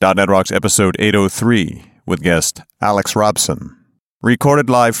.NET Rocks episode 803 with guest Alex Robson. Recorded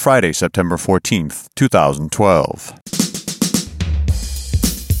live Friday, September 14th, 2012.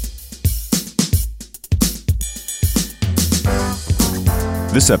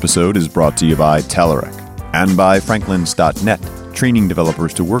 This episode is brought to you by Telerik and by Franklins.net, training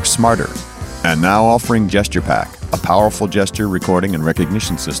developers to work smarter. And now offering GesturePak, a powerful gesture recording and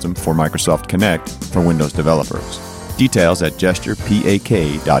recognition system for Microsoft Connect for Windows developers. Details at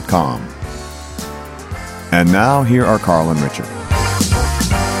gesturepak.com. And now, here are Carl and Richard.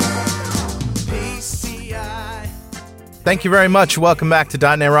 Thank you very much. Welcome back to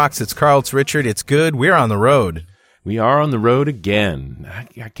 .NET Rocks. It's Carl, it's Richard, it's good. We're on the road. We are on the road again.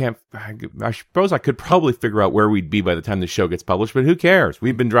 I suppose I could probably figure out where we'd be by the time the show gets published, but who cares?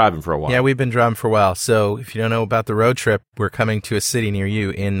 We've been driving for a while. Yeah, we've been driving for a while. So if you don't know about the road trip, we're coming to a city near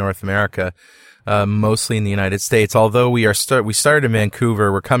you in North America, mostly in the United States. Although we started in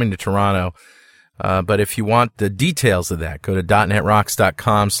Vancouver, we're coming to Toronto. But if you want the details of that, go to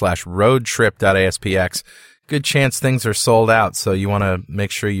 .netrocks.com/roadtrip.aspx. Good chance things are sold out, so you want to make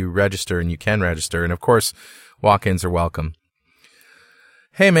sure you register, and you can register. And of course, walk-ins are welcome.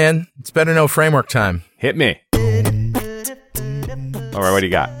 Hey, man, it's Better Know Framework time. Hit me. All right, what do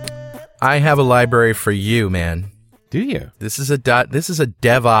you got? I have a library for you, man. Do you? This is a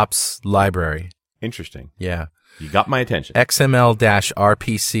DevOps library. Interesting. Yeah. You got my attention.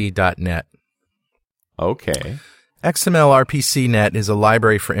 XML-RPC.net. Okay. XML-RPC.net is a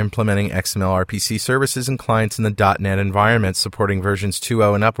library for implementing XML-RPC services and clients in the .NET environment, supporting versions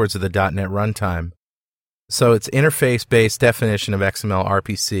 2.0 and upwards of the .NET runtime. So it's interface-based definition of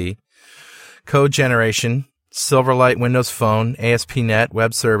XML-RPC, code generation, Silverlight Windows Phone, ASP.NET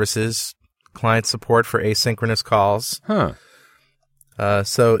Web Services, client support for asynchronous calls. Huh.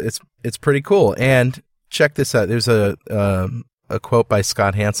 So it's pretty cool. And check this out. There's a quote by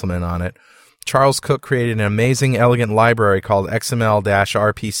Scott Hanselman on it. Charles Cook created an amazing, elegant library called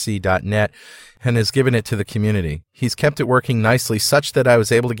XML-RPC.net and has given it to the community. He's kept it working nicely such that I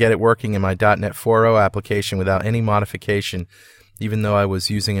was able to get it working in my .NET 4.0 application without any modification, even though I was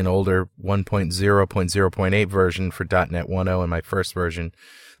using an older 1.0.0.8 version for .NET 1.0 in my first version.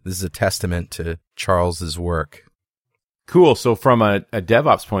 This is a testament to Charles's work. Cool. So from a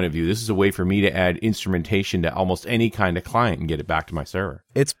DevOps point of view, this is a way for me to add instrumentation to almost any kind of client and get it back to my server.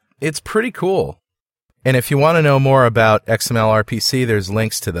 It's pretty cool. And if you want to know more about XML-RPC, there's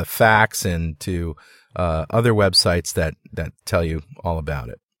links to the facts and to other websites that tell you all about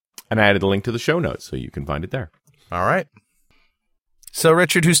it. And I added a link to the show notes, so you can find it there. All right. So,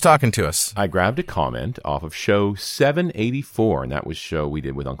 Richard, who's talking to us? I grabbed a comment off of show 784, and that was a show we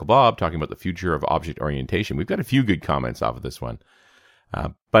did with Uncle Bob talking about the future of object orientation. We've got a few good comments off of this one.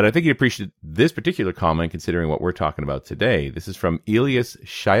 But I think you'd appreciate this particular comment considering what we're talking about today. This is from Elias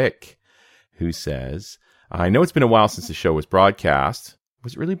Shaik, who says, I know it's been a while since the show was broadcast.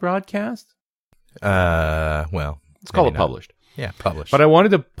 Was it really broadcast? Well, let's call it published. Yeah, published. But I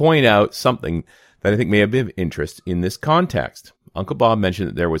wanted to point out something that I think may have been of interest in this context. Uncle Bob mentioned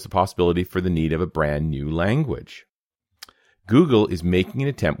that there was the possibility for the need of a brand new language. Google is making an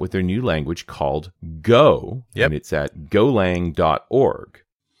attempt with their new language called Go, and it's at golang.org.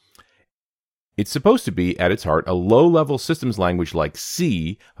 It's supposed to be, at its heart, a low-level systems language like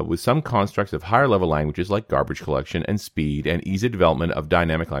C, but with some constructs of higher-level languages like garbage collection and speed, and ease of development of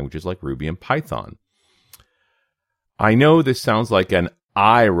dynamic languages like Ruby and Python. I know this sounds like an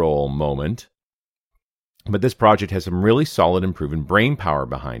eye-roll moment, but this project has some really solid and proven brain power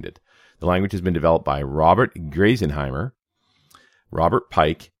behind it. The language has been developed by Robert Grazenheimer, Robert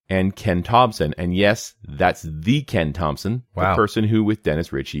Pike, and Ken Thompson. And yes, that's the Ken Thompson, the person who, with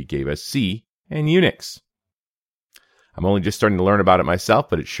Dennis Ritchie, gave us C and Unix. I'm only just starting to learn about it myself,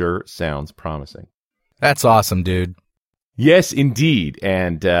 but it sure sounds promising. That's awesome, dude. Yes, indeed.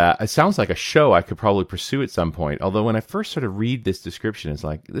 And it sounds like a show I could probably pursue at some point. Although when I first sort of read this description, it's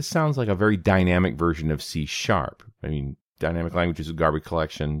like, this sounds like a very dynamic version of C#. I mean, dynamic languages with garbage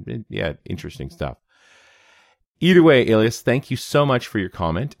collection. Yeah, interesting stuff. Either way, Elias, thank you so much for your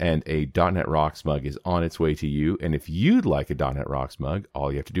comment, and a .NET Rocks mug is on its way to you. And if you'd like a .NET Rocks mug,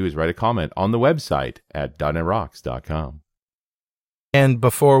 all you have to do is write a comment on the website at .NETRocks.com. And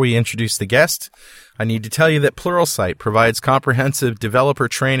before we introduce the guest, I need to tell you that Pluralsight provides comprehensive developer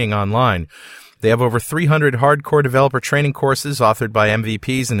training online. They have over 300 hardcore developer training courses authored by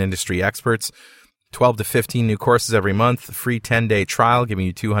MVPs and industry experts, 12 to 15 new courses every month, a free 10-day trial giving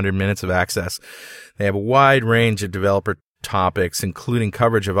you 200 minutes of access. They have a wide range of developer topics, including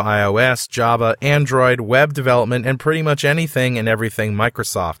coverage of iOS, Java, Android, web development, and pretty much anything and everything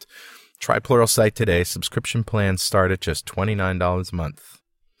Microsoft. Try Pluralsight today. Subscription plans start at just $29 a month.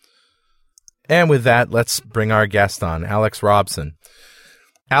 And with that, let's bring our guest on, Alex Robson.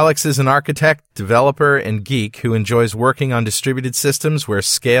 Alex is an architect, developer, and geek who enjoys working on distributed systems where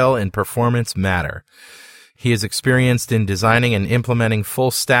scale and performance matter. He is experienced in designing and implementing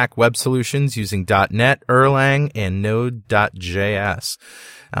full-stack web solutions using .NET, Erlang, and Node.js.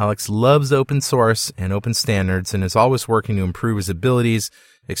 Alex loves open source and open standards and is always working to improve his abilities,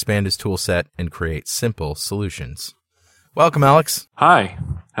 expand his tool set, and create simple solutions. Welcome, Alex. Hi.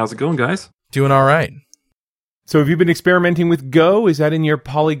 How's it going, guys? Doing all right. So have you been experimenting with Go? Is that in your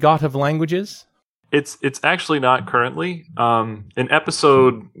polyglot of languages? It's actually not currently. In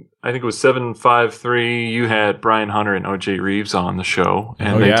episode, I think it was 753, you had Brian Hunter and OJ Reeves on the show,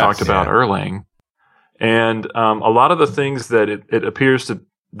 and they talked about Erlang. And a lot of the things that it appears to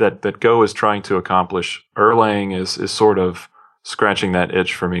that Go is trying to accomplish, Erlang is sort of scratching that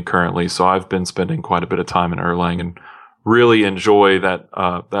itch for me currently. So I've been spending quite a bit of time in Erlang and really enjoy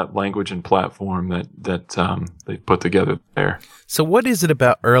that language and platform that they put together there. So what is it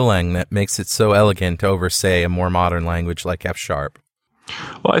about Erlang that makes it so elegant over, say, a more modern language like F#?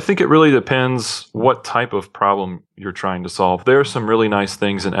 Well, I think it really depends what type of problem you're trying to solve. There are some really nice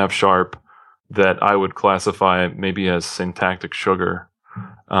things in F# that I would classify maybe as syntactic sugar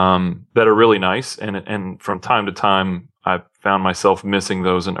that are really nice, and from time to time I've found myself missing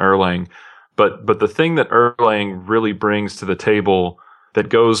those in Erlang. But the thing that Erlang really brings to the table that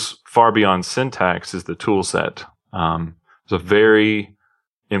goes far beyond syntax is the tool set. It's a very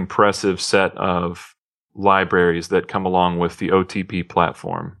impressive set of libraries that come along with the OTP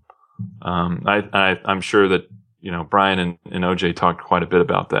platform. I'm sure that Brian and OJ talked quite a bit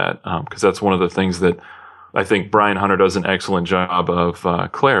about that because that's one of the things that I think Brian Hunter does an excellent job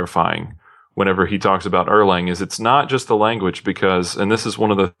of clarifying whenever he talks about Erlang. Is it's not just the language, because, and this is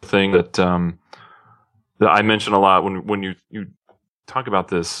one of the things that I mention a lot when you talk about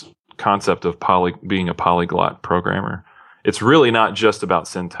this concept of being a polyglot programmer. It's really not just about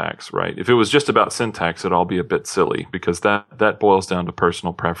syntax, right? If it was just about syntax, it'd all be a bit silly, because that boils down to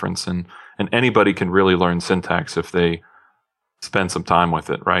personal preference, and anybody can really learn syntax if they spend some time with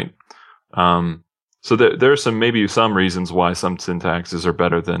it, right? So there are maybe some reasons why some syntaxes are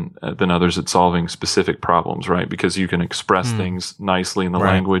better than others at solving specific problems, right? Because you can express things nicely in the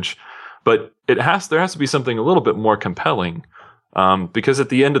language, but there has to be something a little bit more compelling, because at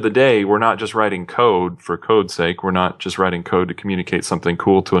the end of the day, we're not just writing code for code's sake. We're not just writing code to communicate something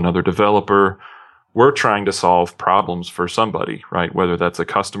cool to another developer. We're trying to solve problems for somebody, right? Whether that's a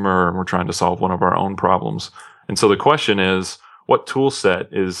customer or we're trying to solve one of our own problems. And so the question is, what tool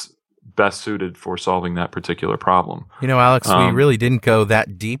set is best suited for solving that particular problem? Alex, we really didn't go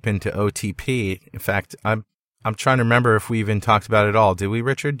that deep into OTP. In fact, I'm trying to remember if we even talked about it at all. Did we,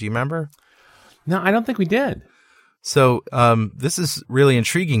 Richard? Do you remember? No, I don't think we did. So this is really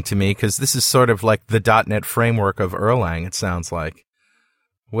intriguing to me, because this is sort of like the .NET framework of Erlang, it sounds like.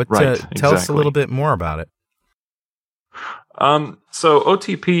 Tell us a little bit more about it. So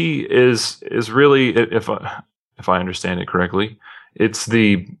OTP is really, if I understand it correctly, it's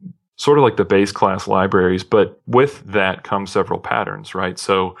the sort of like the base class libraries, but with that come several patterns, right?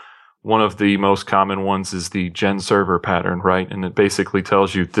 So one of the most common ones is the gen server pattern, right? And it basically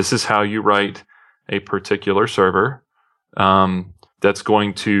tells you this is how you write a particular server that's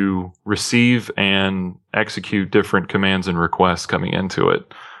going to receive and execute different commands and requests coming into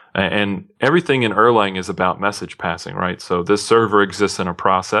it. And everything in Erlang is about message passing, right? So this server exists in a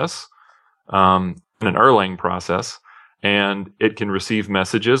process, in an Erlang process, and it can receive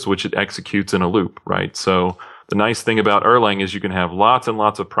messages, which it executes in a loop, right? So the nice thing about Erlang is you can have lots and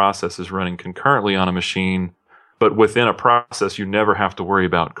lots of processes running concurrently on a machine, but within a process, you never have to worry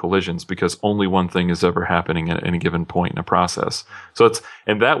about collisions, because only one thing is ever happening at any given point in a process. So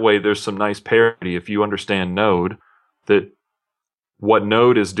in that way, there's some nice parity. If you understand Node, that what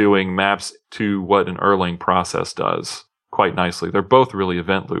Node is doing maps to what an Erlang process does quite nicely. They're both really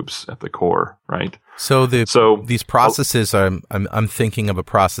event loops at the core, right? So these processes I'm thinking of a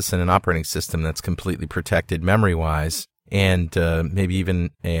process in an operating system that's completely protected memory-wise, and maybe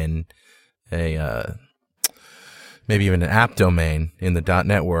even an app domain in the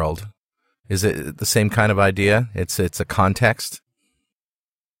 .NET world. Is it the same kind of idea? It's a context?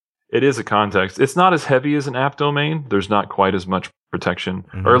 It is a context. It's not as heavy as an app domain. There's not quite as much protection.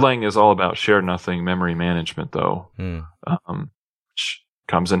 Erlang is all about share nothing memory management, though, which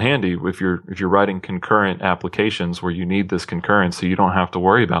comes in handy if you're writing concurrent applications where you need this concurrency. You don't have to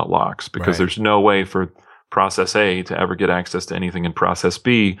worry about locks, because there's no way for process A to ever get access to anything in process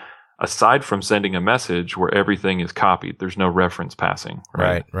B, aside from sending a message where everything is copied. There's no reference passing.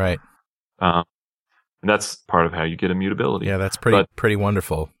 Right. And that's part of how you get immutability. Yeah, that's pretty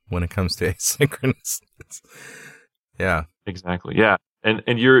wonderful when it comes to asynchronous. Yeah. Exactly. Yeah.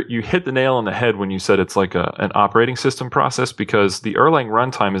 And you hit the nail on the head when you said it's like an operating system process, because the Erlang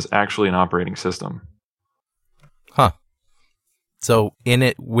runtime is actually an operating system. Huh. So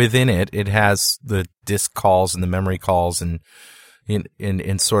within it has the disk calls and the memory calls and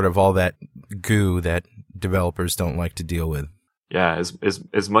in sort of all that goo that developers don't like to deal with. Yeah,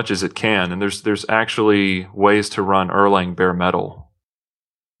 as much as it can. And there's actually ways to run Erlang bare metal.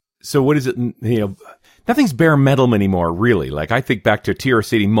 So what is it, nothing's bare metal anymore, really. Like, I think back to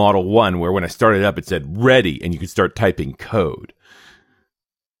TRCD Model 1, where when I started up, it said ready, and you could start typing code.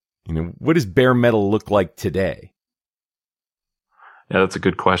 What does bare metal look like today? Yeah, that's a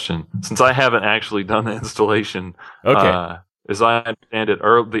good question. Since I haven't actually done the installation, okay. As I understand it,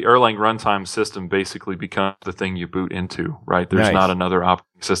 the Erlang runtime system basically becomes the thing you boot into, right? There's not another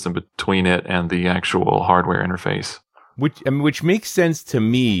operating system between it and the actual hardware interface. Which makes sense to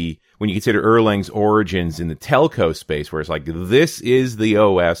me when you consider Erlang's origins in the telco space, where it's like, this is the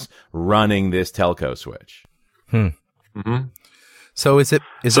OS running this telco switch. Mm-hmm. So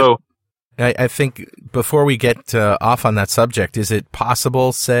I think before we get off on that subject, is it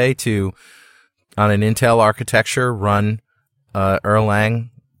possible, say, to, on an Intel architecture, run Erlang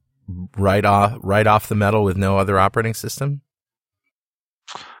right off the metal with no other operating system?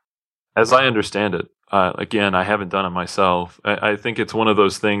 As I understand it, again, I haven't done it myself. I think it's one of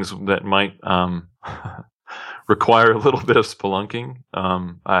those things that might require a little bit of spelunking.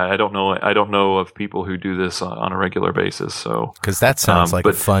 I don't know. I don't know of people who do this on a regular basis. So, because that sounds like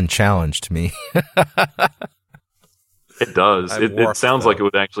a fun challenge to me. It does. It sounds like it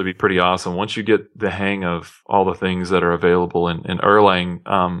would actually be pretty awesome once you get the hang of all the things that are available in Erlang.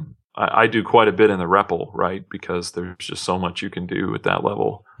 I do quite a bit in the REPL, right? Because there's just so much you can do at that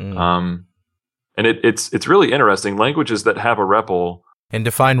level. And it's really interesting. Languages that have a REPL. And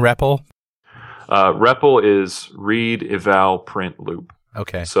define REPL? REPL is read, eval, print loop.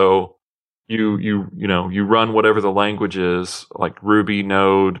 Okay. So you run whatever the language is, like Ruby,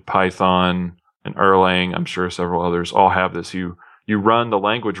 Node, Python, and Erlang. I'm sure several others all have this. You run the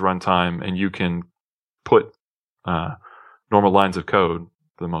language runtime, and you can put normal lines of code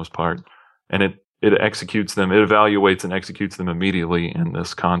for the most part, and it executes them. It evaluates and executes them immediately in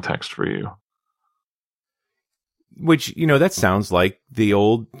this context for you. Which, that sounds like the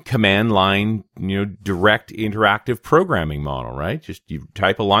old command line, direct interactive programming model, right? Just you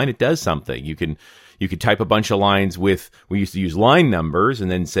type a line, it does something. You could type a bunch of lines we used to use line numbers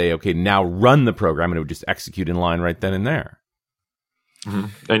and then say, okay, now run the program, and it would just execute in line right then and there.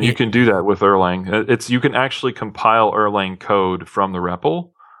 Mm-hmm. And you can do that with Erlang. You can actually compile Erlang code from the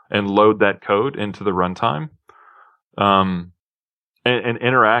REPL and load that code into the runtime. And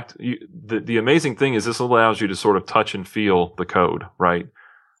interact. The amazing thing is this allows you to sort of touch and feel the code, right?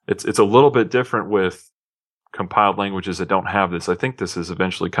 It's a little bit different with compiled languages that don't have this. I think this is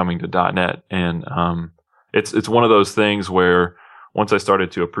eventually coming to .NET, and it's one of those things where once I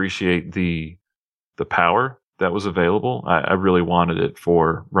started to appreciate the power that was available, I really wanted it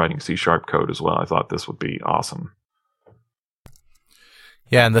for writing C# code as well. I thought this would be awesome.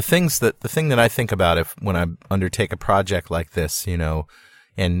 Yeah, and the thing that I think about when I undertake a project like this,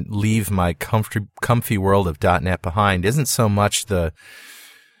 and leave my comfy world of .NET behind, isn't so much the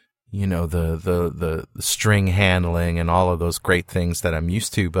string handling and all of those great things that I'm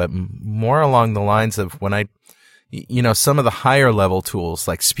used to, but more along the lines of when I, some of the higher level tools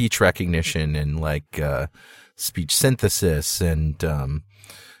like speech recognition and like speech synthesis and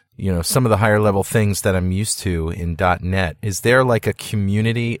some of the higher level things that I'm used to in .NET. Is there like a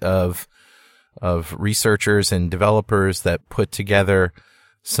community of researchers and developers that put together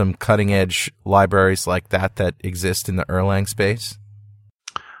some cutting edge libraries like that exist in the Erlang space?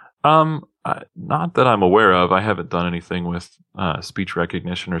 Not that I'm aware of. I haven't done anything with speech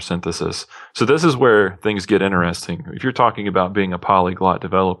recognition or synthesis. So this is where things get interesting. If you're talking about being a polyglot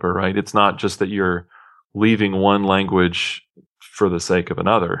developer, right? It's not just that you're leaving one language for the sake of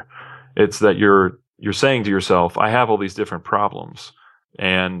another. It's that you're saying to yourself, I have all these different problems,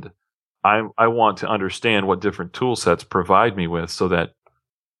 and I want to understand what different tool sets provide me with so that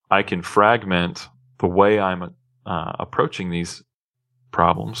I can fragment the way I'm approaching these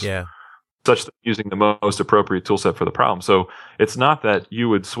problems. Yeah. Such that using the most appropriate tool set for the problem. So it's not that you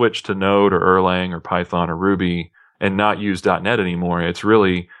would switch to Node or Erlang or Python or Ruby and not use .NET anymore. It's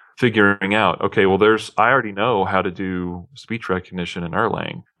really figuring out, okay, well, I already know how to do speech recognition in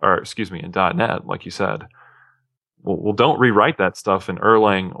Erlang, in .NET, like you said. Well, don't rewrite that stuff in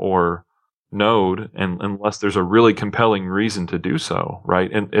Erlang or Node unless there's a really compelling reason to do so,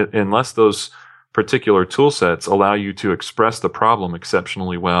 right? And unless those particular tool sets allow you to express the problem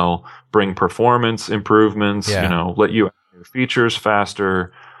exceptionally well, bring performance improvements, let you add your features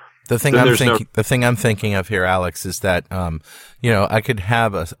faster. The thing I'm thinking of here, Alex, is that I could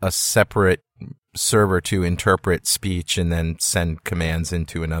have a separate server to interpret speech and then send commands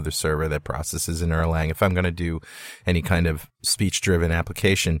into another server that processes in Erlang if I'm going to do any kind of speech-driven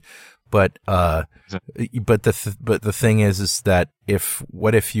application. But the thing is that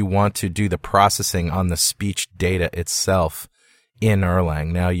what if you want to do the processing on the speech data itself in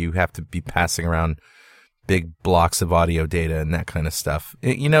Erlang? Now you have to be passing around big blocks of audio data and that kind of stuff.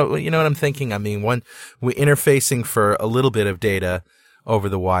 You know what I'm thinking? I mean, we're interfacing for a little bit of data over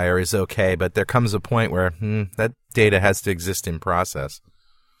the wire is okay, but there comes a point where that data has to exist in process.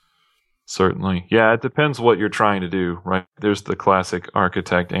 Certainly. Yeah, it depends what you're trying to do, right? There's the classic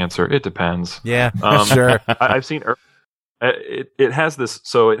architect answer. It depends. Yeah, sure. I've seen it has this,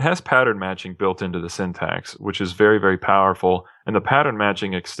 so it has pattern matching built into the syntax, which is very, very powerful. And the pattern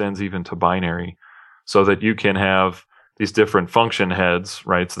matching extends even to binary, so that you can have these different function heads,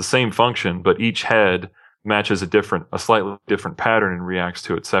 right? It's the same function, but each head matches a slightly different pattern and reacts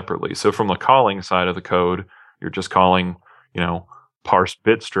to it separately. So from the calling side of the code, you're just calling, parse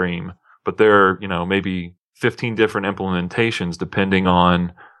bit stream, but there are, maybe 15 different implementations depending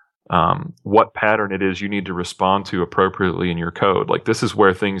on what pattern it is you need to respond to appropriately in your code. Like, this is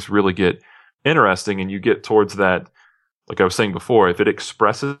where things really get interesting, and you get towards that, like I was saying before, if it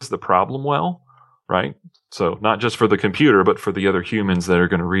expresses the problem well, right? So not just for the computer, but for the other humans that are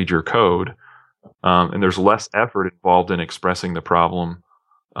going to read your code, and there's less effort involved in expressing the problem,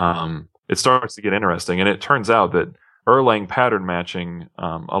 it starts to get interesting. And it turns out that Erlang pattern matching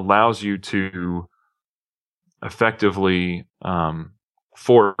allows you to effectively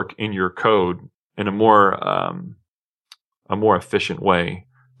fork in your code in a more efficient way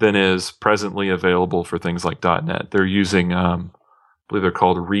than is presently available for things like .NET. They're using, I believe they're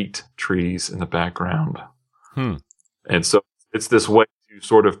called REIT trees in the background. And so it's this way to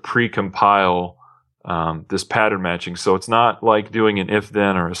sort of pre-compile this pattern matching. So it's not like doing an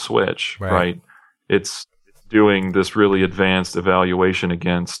if-then or a switch, right? It's doing this really advanced evaluation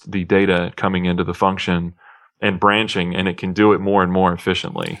against the data coming into the function and branching, and it can do it more and more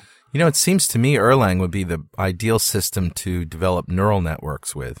efficiently. It seems to me Erlang would be the ideal system to develop neural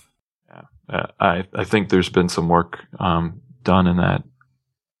networks with. Yeah, I think there's been some work done in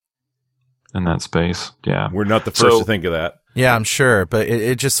that space. Yeah, we're not the first to think of that. Yeah, I'm sure, but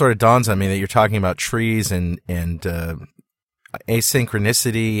it just sort of dawns on me that you're talking about trees and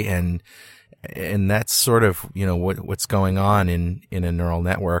asynchronicity and that's sort of what's going on in a neural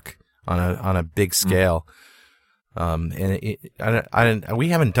network on a big scale. We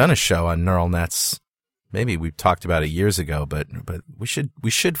haven't done a show on neural nets. Maybe we talked about it years ago, but we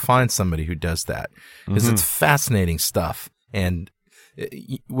should find somebody who does that, because it's fascinating stuff. And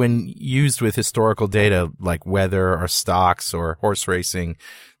when used with historical data like weather or stocks or horse racing,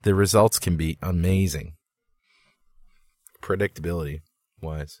 the results can be amazing. Predictability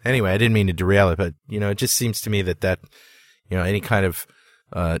wise. Anyway, I didn't mean to derail it, but it just seems to me that any kind of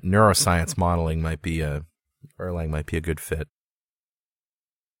neuroscience modeling Erlang might be a good fit.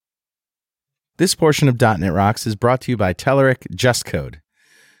 This portion of .NET Rocks is brought to you by Telerik Just Code.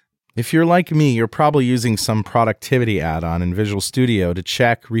 If you're like me, you're probably using some productivity add-on in Visual Studio to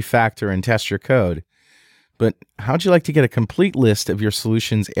check, refactor, and test your code. But how'd you like to get a complete list of your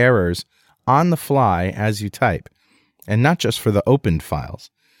solution's errors on the fly as you type, and not just for the opened files?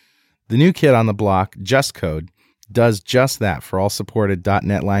 The new kid on the block, Just Code, does just that for all supported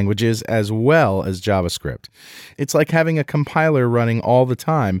 .NET languages as well as JavaScript. It's like having a compiler running all the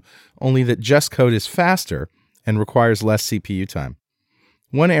time, only that Just Code is faster and requires less CPU time.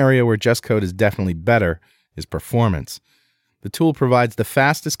 One area where Just Code is definitely better is performance. The tool provides the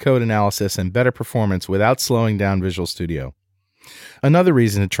fastest code analysis and better performance without slowing down Visual Studio. Another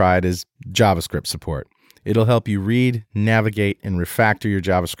reason to try it is JavaScript support. It'll help you read, navigate, and refactor your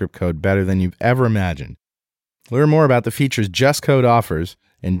JavaScript code better than you've ever imagined. Learn more about the features Just Code offers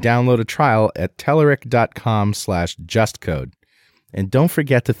and download a trial at telerik.com/justcode. And don't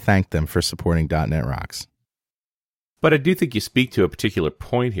forget to thank them for supporting .NET Rocks. But I do think you speak to a particular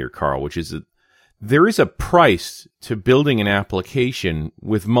point here, Carl, which is that there is a price to building an application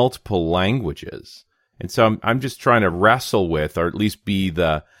with multiple languages. And so I'm just trying to wrestle with, or at least be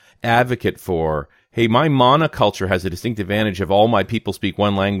the advocate for, hey, my monoculture has a distinct advantage of all my people speak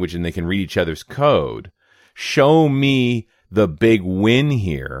one language and they can read each other's code. Show me the big win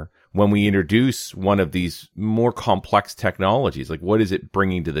here when we introduce one of these more complex technologies. Like, what is it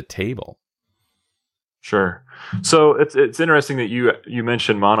bringing to the table? Sure. So it's interesting that you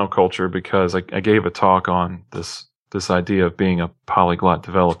mentioned monoculture, because I gave a talk on this idea of being a polyglot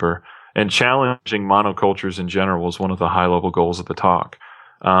developer, and challenging monocultures in general was one of the high level goals of the talk.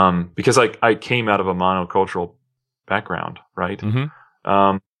 Because I came out of a monocultural background, right?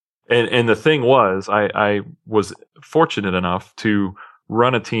 Mm-hmm. And the thing was, I was fortunate enough to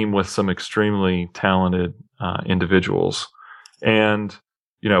run a team with some extremely talented individuals, and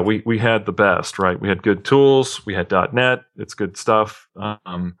we had the best, right? We had good tools. We had .NET. It's good stuff.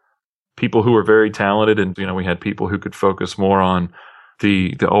 People who were very talented, and we had people who could focus more on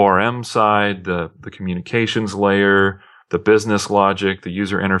the ORM side, the communications layer, the business logic, the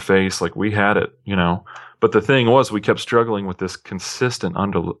user interface. Like, we had it, But the thing was, we kept struggling with this consistent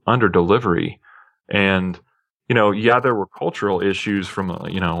under delivery, and there were cultural issues from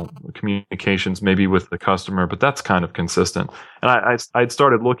communications maybe with the customer, but that's kind of consistent. And I'd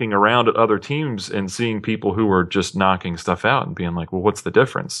started looking around at other teams and seeing people who were just knocking stuff out and being like, well, what's the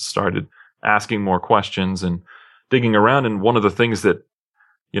difference? Started asking more questions and digging around. And one of the things that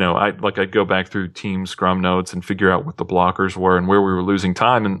I'd go back through team Scrum notes and figure out what the blockers were and where we were losing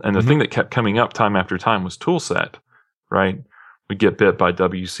time. And the thing that kept coming up time after time was tool set, right? We'd get bit by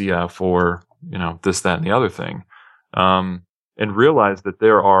WCF or this, that, and the other thing, and realize that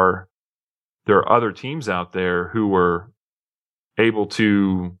there are other teams out there who were able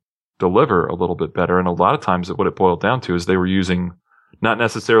to deliver a little bit better. And a lot of times what it boiled down to is they were using not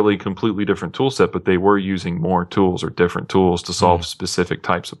necessarily completely different tool set, but they were using more tools or different tools to solve specific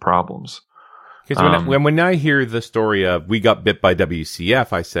types of problems. Because when I hear the story of we got bit by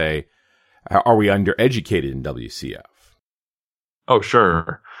WCF, I say, are we undereducated in WCF? Oh,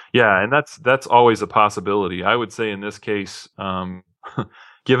 sure. Yeah, and that's always a possibility. I would say in this case,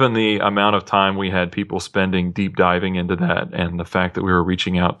 given the amount of time we had people spending deep diving into that, and the fact that we were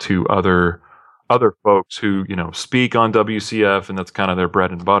reaching out to other folks who speak on WCF, and that's kind of their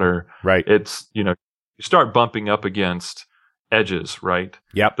bread and butter. Right. It's you start bumping up against edges, right?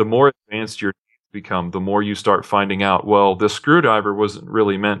 Yep. The more advanced your become, the more you start finding out, well, this screwdriver wasn't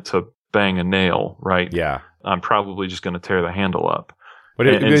really meant to bang a nail, right? Yeah. I'm probably just going to tear the handle up. But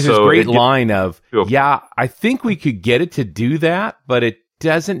there's this great line of, I think we could get it to do that, but it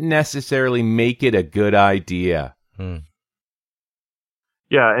doesn't necessarily make it a good idea.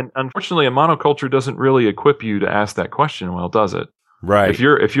 Yeah, and unfortunately, a monoculture doesn't really equip you to ask that question well, does it? Right. If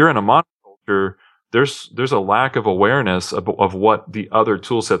you're in a monoculture, there's a lack of awareness of what the other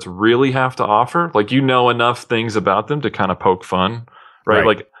tool sets really have to offer. Like, enough things about them to kind of poke fun, right?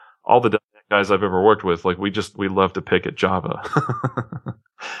 Like, all the guys I've ever worked with, like, we love to pick at Java.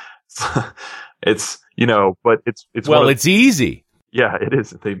 It's but it's it's easy. Yeah, it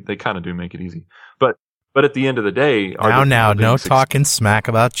is. They kind of do make it easy, but at the end of the day, no talking smack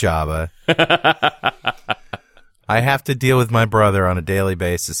about Java. I have to deal with my brother on a daily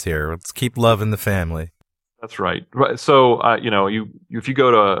basis here. Let's keep loving the family. That's right. So if you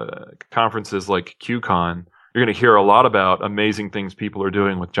go to conferences like QCon, you're going to hear a lot about amazing things people are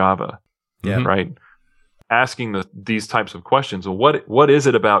doing with Java. Yeah. Right. Asking these types of questions. Well, what is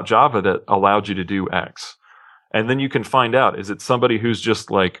it about Java that allowed you to do X? And then you can find out, is it somebody who's just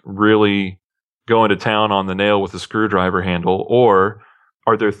like really going to town on the nail with a screwdriver handle, or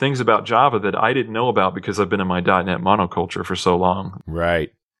are there things about Java that I didn't know about because I've been in my .NET monoculture for so long?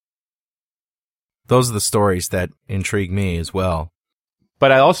 Right. Those are the stories that intrigue me as well.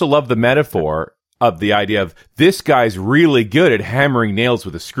 But I also love the metaphor of the idea of this guy's really good at hammering nails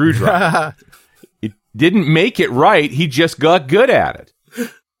with a screwdriver. It didn't make it right. He just got good at it.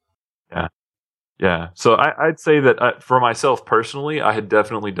 Yeah. So I'd say that for myself personally, I had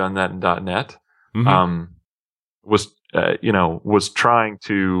definitely done that in .NET. Was trying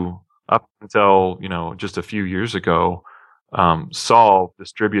to, up until just a few years ago, solve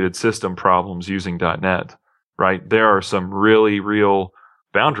distributed system problems using .NET. Right, there are some really real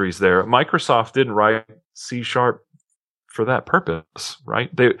boundaries there. Microsoft didn't write C# for that purpose, right?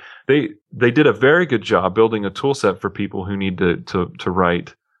 They did a very good job building a tool set for people who need to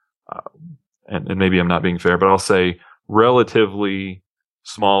write, and maybe I'm not being fair, but I'll say relatively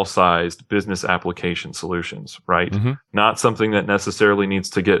small-sized business application solutions, right? Not something that necessarily needs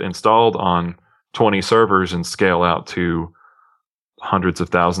to get installed on 20 servers and scale out to hundreds of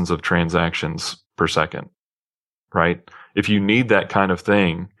thousands of transactions per second, right? If you need that kind of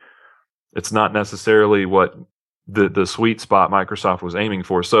thing, it's not necessarily what the sweet spot Microsoft was aiming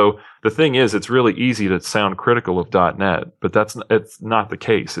for. So the thing is, it's really easy to sound critical of .NET, but it's not the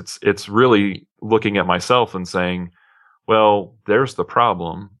case. It's really looking at myself and saying, well, there's the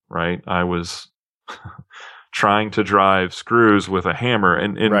problem, right? I was trying to drive screws with a hammer,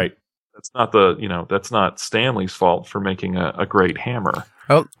 and right. that's not Stanley's fault for making a great hammer.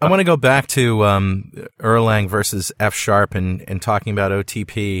 Oh, I want to go back to Erlang versus F# and talking about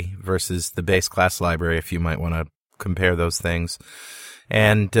OTP versus the base class library, if you might want to compare those things.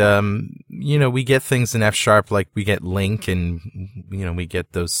 And, we get things in F# like we get link and, we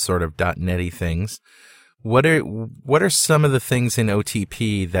get those sort of .NET-y things. What are some of the things in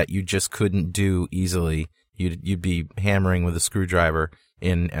OTP that you just couldn't do easily? You'd be hammering with a screwdriver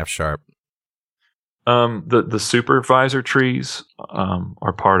in F#. The supervisor trees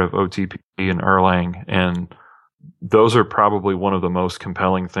are part of OTP and Erlang, and those are probably one of the most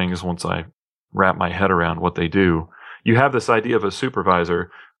compelling things once I wrap my head around what they do. You have this idea of a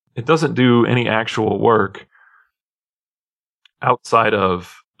supervisor. It doesn't do any actual work outside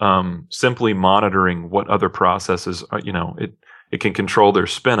of simply monitoring what other processes are. It can control their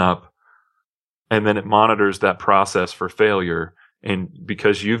spin up, and then it monitors that process for failure. And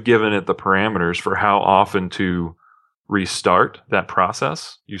because you've given it the parameters for how often to restart that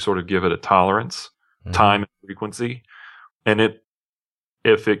process, you sort of give it a tolerance, time and frequency. And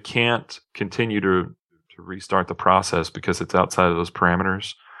if it can't continue to restart the process because it's outside of those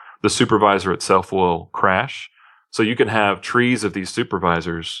parameters, the supervisor itself will crash. So you can have trees of these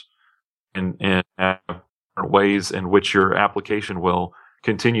supervisors and have ways in which your application will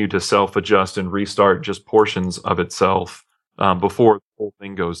continue to self-adjust and restart just portions of itself before the whole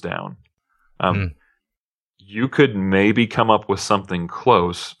thing goes down. You could maybe come up with something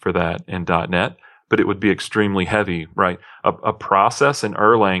close for that in .NET, but it would be extremely heavy, right? A process in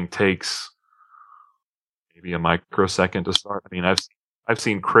Erlang takes maybe a microsecond to start. I mean, I've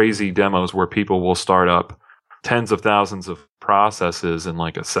seen crazy demos where people will start up tens of thousands of processes in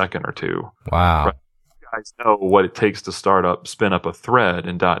like a second or two. Wow. Right? You guys know what it takes to spin up a thread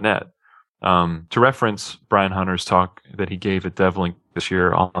in .NET. To reference Brian Hunter's talk that he gave at DevLink this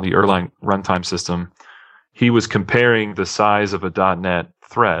year on the Erlang runtime system, he was comparing the size of a .NET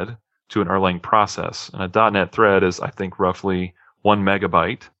thread to an Erlang process. And a .NET thread is, I think, roughly 1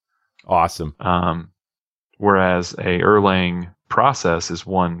 megabyte. Awesome. Whereas a Erlang process is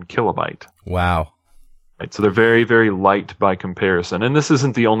 1 kilobyte. Wow. Right, so they're very, very light by comparison. And this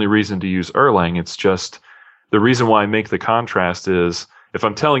isn't the only reason to use Erlang. It's just the reason why I make the contrast is if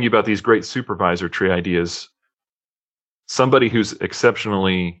I'm telling you about these great supervisor tree ideas, somebody who's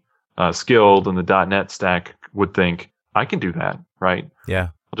exceptionally skilled in the .NET stack would think, I can do that, right? Yeah.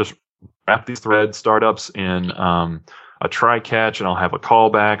 I'll just wrap these thread startups in a try-catch, and I'll have a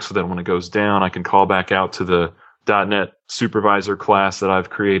callback so that when it goes down, I can call back out to the .NET supervisor class that I've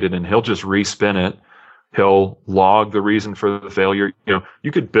created, and he'll just respin it. He'll log the reason for the failure.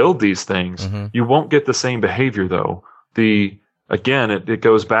 You could build these things. Mm-hmm. You won't get the same behavior, though. Again, it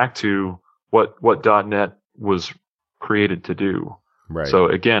goes back to what .NET was created to do. Right. So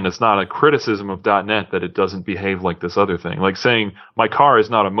again, it's not a criticism of .NET that it doesn't behave like this other thing. Like saying my car is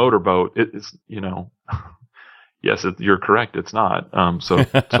not a motorboat. It's yes, you're correct. It's not. So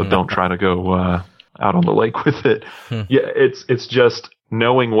don't try to go out on the lake with it. Yeah, it's just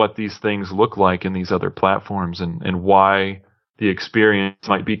knowing what these things look like in these other platforms and why the experience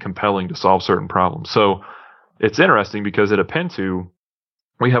might be compelling to solve certain problems. So it's interesting because at Apentu,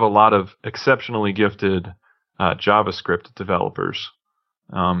 we have a lot of exceptionally gifted JavaScript developers.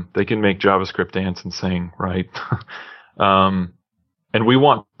 They can make JavaScript dance and sing, right? And we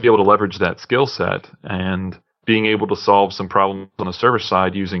want to be able to leverage that skill set, and being able to solve some problems on the server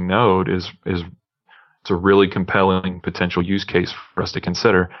side using Node is it's a really compelling potential use case for us to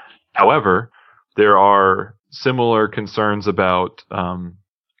consider. However, there are similar concerns about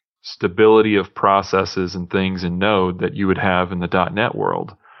stability of processes and things in Node that you would have in the .NET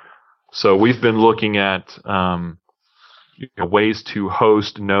world. So we've been looking at ways to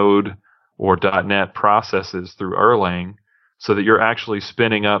host Node or .NET processes through Erlang so that you're actually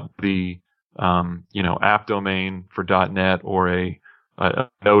spinning up the app domain for .NET or a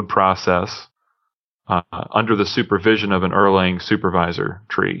Node process under the supervision of an Erlang supervisor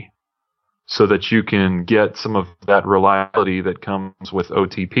tree, so that you can get some of that reliability that comes with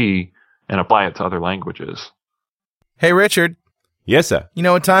OTP and apply it to other languages. Hey, Richard. Yes, sir. You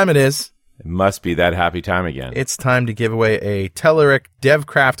know what time it is? It must be that happy time again. It's time to give away a Telerik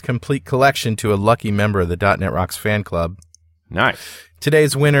DevCraft Complete Collection to a lucky member of the .NET Rocks fan club. Nice.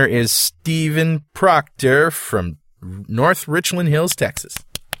 Today's winner is Stephen Proctor from North Richland Hills, Texas.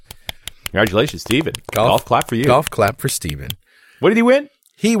 Congratulations, Stephen. Golf clap for you. Golf clap for Stephen. What did he win?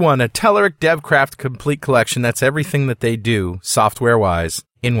 He won a Telerik DevCraft Complete Collection. That's everything that they do, software-wise,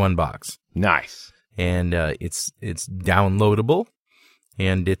 in one box. Nice. And it's downloadable,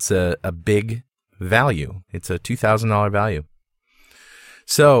 and it's a big value. It's a $2,000 value.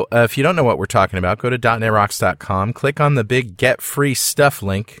 So if you don't know what we're talking about, go to .NETRocks.com, click on the big Get Free Stuff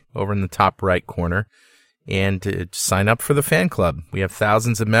link over in the top right corner, and sign up for the fan club. We have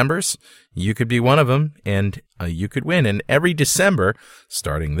thousands of members. You could be one of them, and you could win. And every December,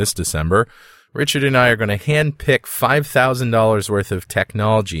 starting this December, Richard and I are going to handpick $5,000 worth of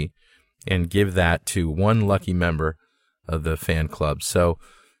technology and give that to one lucky member of the fan club. So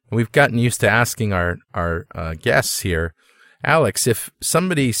we've gotten used to asking our guests here, Alex, if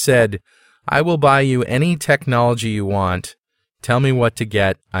somebody said, I will buy you any technology you want, tell me what to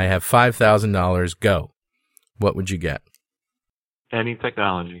get, I have $5,000, go. What would you get? Any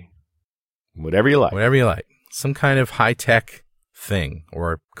technology. Whatever you like. Whatever you like. Some kind of high-tech thing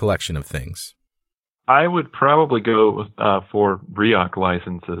or collection of things. I would probably go for REAC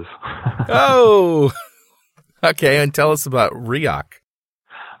licenses. Oh! Okay, and tell us about REAC.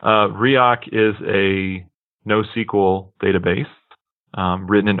 REAC is a NoSQL database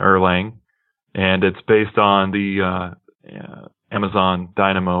written in Erlang, and it's based on the Amazon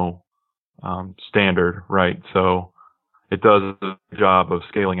Dynamo standard, right? So it does a job of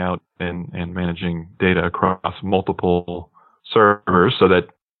scaling out and managing data across multiple servers so that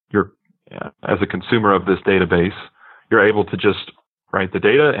you're, as a consumer of this database, you're able to just write the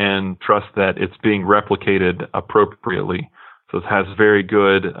data and trust that it's being replicated appropriately. So it has very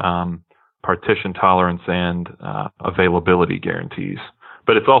good partition tolerance and availability guarantees.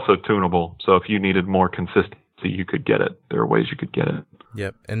 But it's also tunable. So if you needed more consistency, you could get it. There are ways you could get it.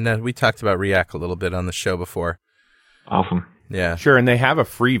 Yep. And then we talked about REAC a little bit on the show before. Awesome. Yeah. Sure, and they have a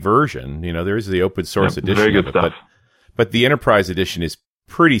free version. You know, there is the open source edition. Very good of it, stuff. But the enterprise edition is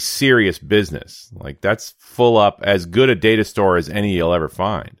pretty serious business. Like, that's full up as good a data store as any you'll ever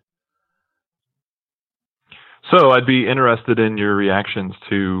find. So I'd be interested in your reactions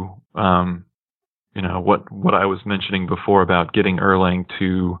to, what I was mentioning before about getting Erlang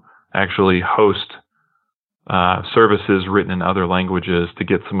to actually host services written in other languages to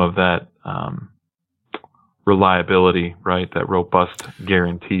get some of that reliability, right? That robust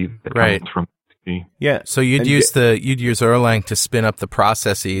guarantee that comes from. Yeah. So you'd use Erlang to spin up the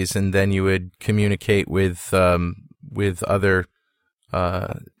processes, and then you would communicate with other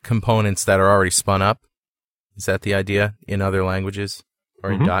components that are already spun up. Is that the idea in other languages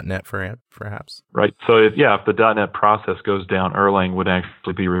or in .NET perhaps? Right. So if the .NET process goes down, Erlang would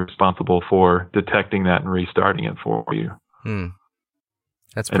actually be responsible for detecting that and restarting it for you.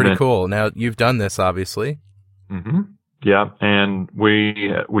 That's pretty cool. Now you've done this, obviously. Mm-hmm. Yeah, and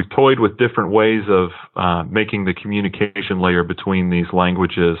we toyed with different ways of making the communication layer between these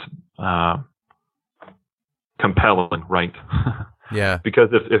languages compelling, right? Yeah. Because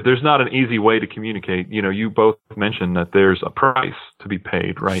if there's not an easy way to communicate, you both mentioned that there's a price to be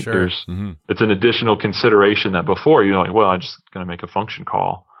paid, right? Sure. It's an additional consideration that before you're like, well, I'm just going to make a function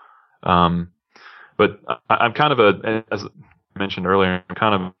call. But I'm kind of as I mentioned earlier, I'm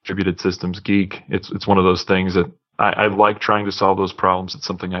kind of a distributed systems geek. It's one of those things that I like trying to solve those problems. It's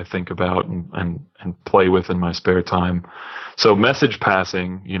something I think about and play with in my spare time. So message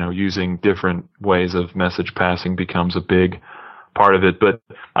passing, using different ways of message passing becomes a big part of it. But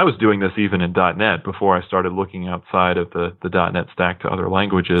I was doing this even in .NET before I started looking outside of the .NET stack to other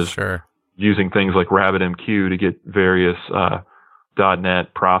languages. Sure. Using things like RabbitMQ to get various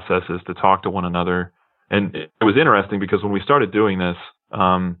 .NET processes to talk to one another. And it was interesting because when we started doing this,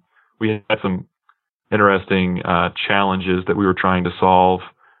 we had some interesting challenges that we were trying to solve.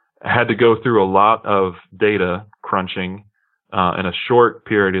 I had to go through a lot of data crunching in a short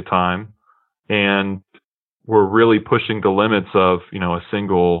period of time, and we're really pushing the limits of a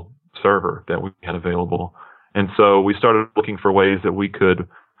single server that we had available. And so we started looking for ways that we could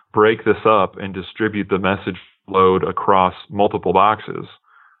break this up and distribute the message load across multiple boxes.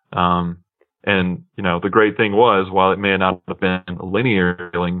 And the great thing was, while it may not have been linear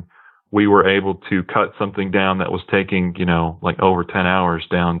scaling, we were able to cut something down that was taking, like over 10 hours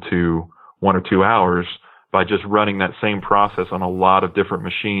down to 1 or 2 hours by just running that same process on a lot of different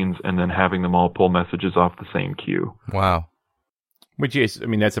machines and then having them all pull messages off the same queue. Wow. Which is,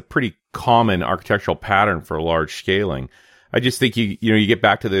 that's a pretty common architectural pattern for large scaling. I just think you get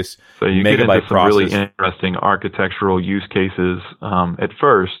back to this so you megabyte get into some process. Really interesting architectural use cases at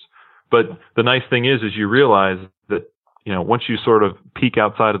first. But the nice thing is you realize that, once you sort of peek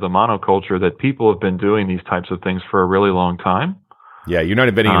outside of the monoculture, that people have been doing these types of things for a really long time. Yeah, you're not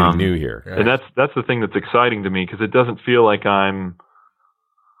inventing anything new here. Right. And that's the thing that's exciting to me, because it doesn't feel like I'm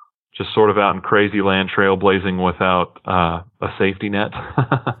just sort of out in crazy land trailblazing without a safety net.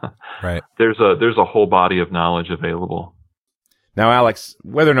 Right. There's a whole body of knowledge available. Now, Alex,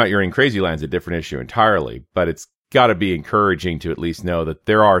 whether or not you're in crazy land is a different issue entirely, but it's got to be encouraging to at least know that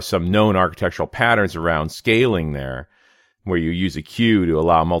there are some known architectural patterns around scaling there where you use a queue to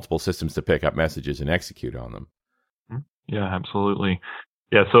allow multiple systems to pick up messages and execute on them. Yeah, absolutely.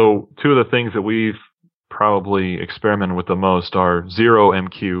 Yeah, so two of the things that we've probably experimented with the most are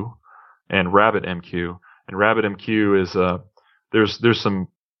ZeroMQ and RabbitMQ. And RabbitMQ is there's some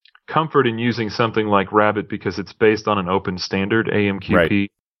comfort in using something like Rabbit because it's based on an open standard, AMQP.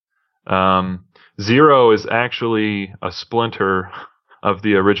 Right. Zero is actually a splinter of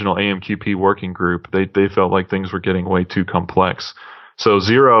the original AMQP working group. They felt like things were getting way too complex. So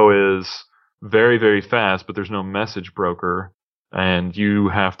Zero is very, very fast, but there's no message broker, and you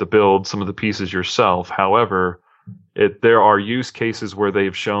have to build some of the pieces yourself. However, there are use cases where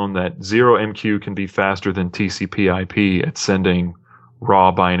they've shown that ZeroMQ can be faster than TCP/IP at sending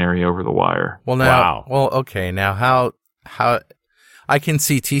raw binary over the wire. Well, now, okay. Now, how I can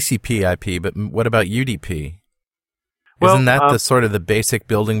see TCP/IP, but what about UDP? Isn't that the sort of the basic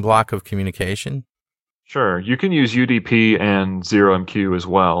building block of communication? Sure, you can use UDP and ZeroMQ as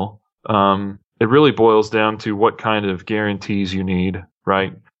well. It really boils down to what kind of guarantees you need,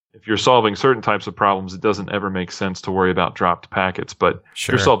 right? If you're solving certain types of problems, it doesn't ever make sense to worry about dropped packets. But if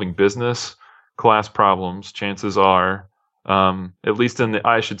you're solving business class problems, chances are, at least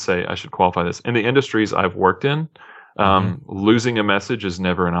I should qualify this. In the industries I've worked in, losing a message is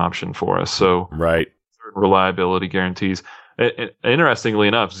never an option for us. So certain reliability guarantees. Interestingly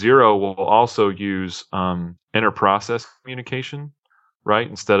enough, Zero will also use inter-process communication, right,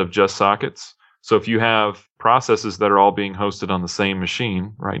 instead of just sockets. So if you have processes that are all being hosted on the same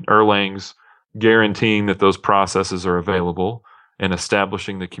machine, right, Erlang's guaranteeing that those processes are available and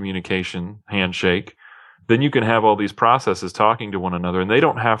establishing the communication handshake, then you can have all these processes talking to one another, and they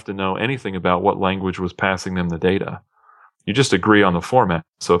don't have to know anything about what language was passing them the data. You just agree on the format.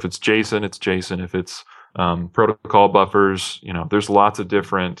 So if it's JSON, it's JSON. If it's protocol buffers, there's lots of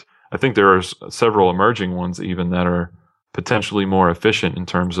different. I think there are several emerging ones even that are potentially more efficient in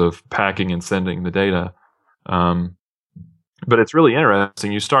terms of packing and sending the data. But it's really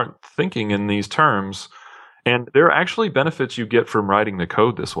interesting. You start thinking in these terms, and there are actually benefits you get from writing the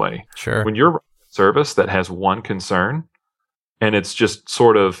code this way. Sure. When you're writing a service that has one concern, and it's just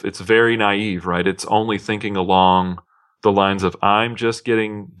it's very naive, right? It's only thinking along the lines of, I'm just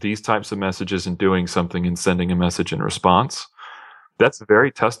getting these types of messages and doing something and sending a message in response. That's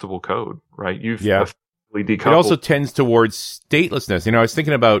very testable code, right? It also tends towards statelessness. I was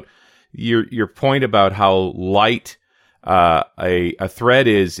thinking about your point about how light a thread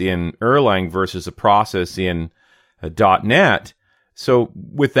is in Erlang versus a process in .NET. So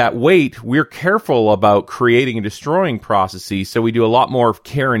with that weight, we're careful about creating and destroying processes. So we do a lot more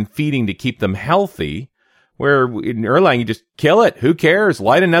care and feeding to keep them healthy. Where in Erlang, you just kill it. Who cares?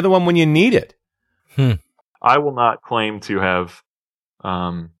 Light another one when you need it. I will not claim to have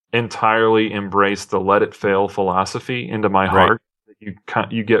entirely embraced the let it fail philosophy into my heart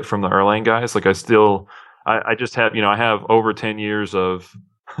that you get from the Erlang guys. Like I just have, I have over 10 years of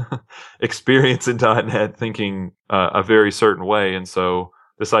experience in .NET thinking a very certain way. And so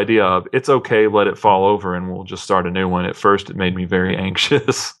this idea of it's okay, let it fall over and we'll just start a new one. At first, it made me very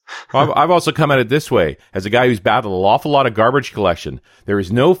anxious. I've also come at it this way. As a guy who's battled an awful lot of garbage collection, there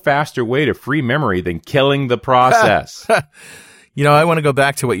is no faster way to free memory than killing the process. I want to go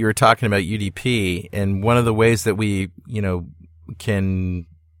back to what you were talking about UDP, and one of the ways that we, can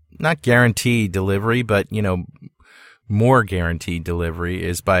not guarantee delivery, but, more guaranteed delivery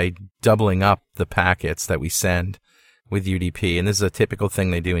is by doubling up the packets that we send with UDP. And this is a typical thing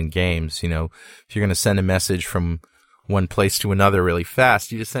they do in games. If you're going to send a message from one place to another really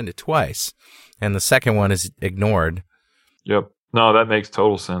fast, you just send it twice. And the second one is ignored. Yep. No, that makes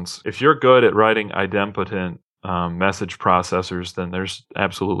total sense. If you're good at writing idempotent message processors, then there's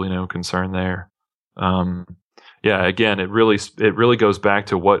absolutely no concern there. Again, it really goes back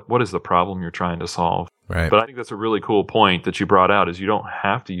to what is the problem you're trying to solve. Right. But I think that's a really cool point that you brought out, is you don't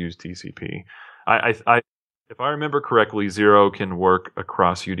have to use TCP. If I remember correctly, Zero can work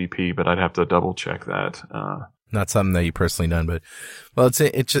across UDP, but I'd have to double check that. Not something that you personally done, but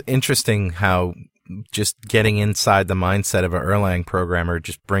it's interesting how just getting inside the mindset of an Erlang programmer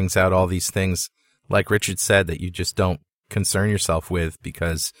just brings out all these things, like Richard said, that you just don't concern yourself with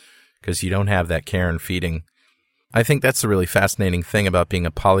because you don't have that care and feeding. I think that's a really fascinating thing about being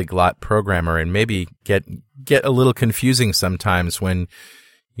a polyglot programmer, and maybe get a little confusing sometimes when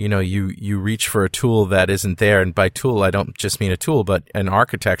you reach for a tool that isn't there. And by tool, I don't just mean a tool, but an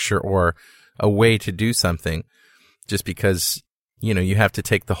architecture or a way to do something, just because, you have to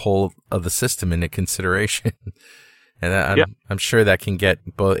take the whole of the system into consideration. And Yeah. I'm sure that can get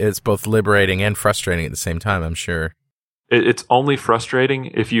it's both liberating and frustrating at the same time, I'm sure. It's only frustrating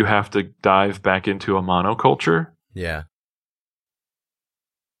if you have to dive back into a monoculture. Yeah.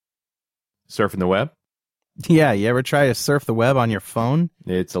 Surfing the web? Yeah, you ever try to surf the web on your phone?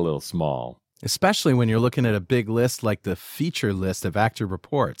 It's a little small. Especially when you're looking at a big list like the feature list of active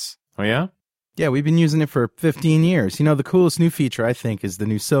reports. Oh, yeah? Yeah, we've been using it for 15 years. You know, the coolest new feature, I think, is the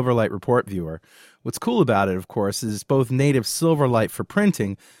new Silverlight report viewer. What's cool about it, of course, is both native Silverlight for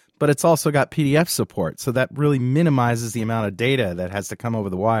printing, but it's also got PDF support, so that really minimizes the amount of data that has to come over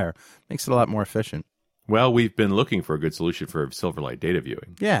the wire. Makes it a lot more efficient. Well, we've been looking for a good solution for Silverlight data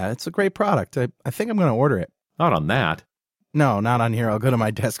viewing. Yeah, it's a great product. I think I'm going to order it. Not on that. No, not on here. I'll go to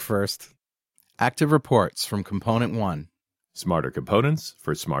my desk first. Active reports from Component 1. Smarter components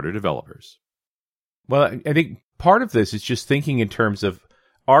for smarter developers. Well, I think part of this is just thinking in terms of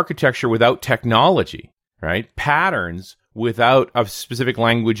architecture without technology, right? Patterns without a specific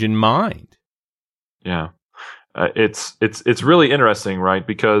language in mind. Yeah. It's really interesting, right?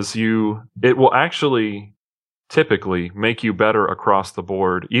 Because it will actually typically make you better across the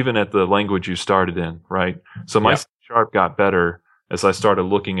board, even at the language you started in, right? So my C# got better as I started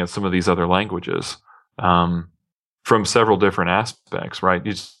looking at some of these other languages from several different aspects, right?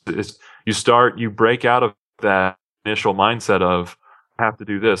 You break out of that initial mindset of I have to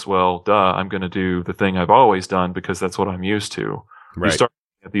do this. Well, duh, I'm going to do the thing I've always done because that's what I'm used to. Right. You start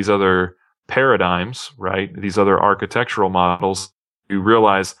looking at these other paradigms, right? These other architectural models. You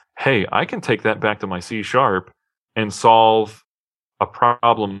realize, hey, I can take that back to my C# and solve a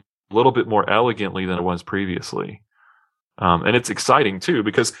problem a little bit more elegantly than it was previously. And it's exciting too,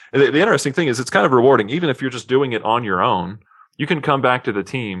 because the interesting thing is it's kind of rewarding. Even if you're just doing it on your own, you can come back to the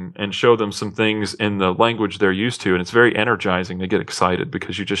team and show them some things in the language they're used to. And it's very energizing. They get excited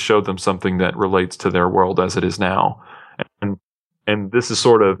because you just showed them something that relates to their world as it is now. And this is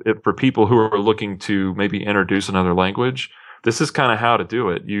sort of it for people who are looking to maybe introduce another language. This is kind of how to do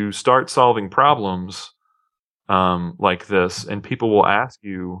it. You start solving problems like this, and people will ask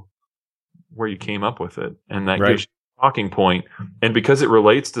you where you came up with it. And that gives you a talking point. And because it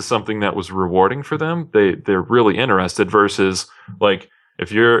relates to something that was rewarding for them, they're really interested versus like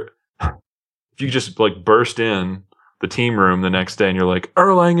if you just like burst in the team room the next day and you're like,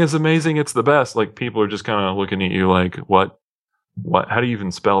 Erlang is amazing, it's the best. Like people are just kind of looking at you like, what, how do you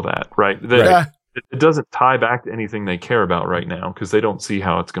even spell that? Right. It doesn't tie back to anything they care about right now because they don't see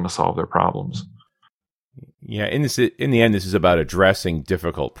how it's going to solve their problems. Yeah, in the end, this is about addressing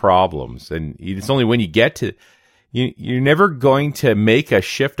difficult problems, and it's only when you get to you're never going to make a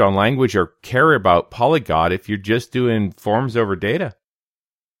shift on language or care about Polyglot if you're just doing forms over data.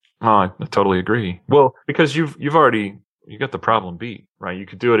 Oh, I totally agree. Well, because you got the problem beat, right? You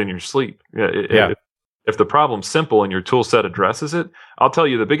could do it in your sleep. If the problem's simple and your tool set addresses it, I'll tell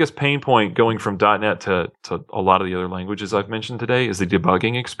you the biggest pain point going from .NET to a lot of the other languages I've mentioned today is the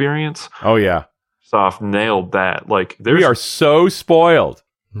debugging experience. Oh yeah. Microsoft nailed that. Like we are so spoiled.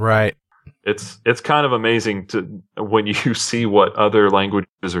 Right. It's kind of amazing to when you see what other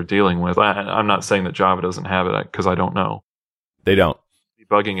languages are dealing with. I'm not saying that Java doesn't have it because I don't know. They don't.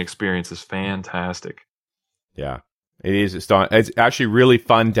 Debugging experience is fantastic. Yeah, it is. It's actually really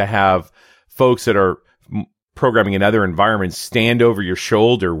fun to have folks that are programming in other environments stand over your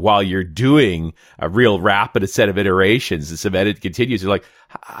shoulder while you're doing a real rapid set of iterations and some edit continues. You're like,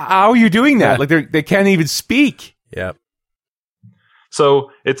 how are you doing that? Like they can't even speak. Yep.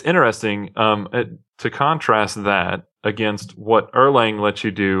 So it's interesting to contrast that against what Erlang lets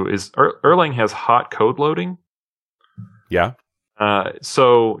you do is Erlang has hot code loading. Yeah.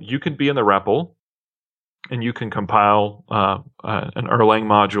 So you can be in the REPL and you can compile an Erlang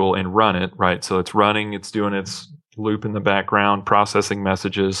module and run it, right? So it's running, it's doing its loop in the background, processing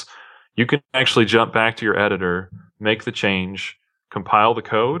messages. You can actually jump back to your editor, make the change, compile the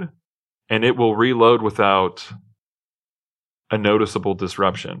code, and it will reload without a noticeable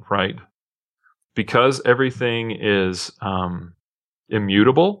disruption, right? Because everything is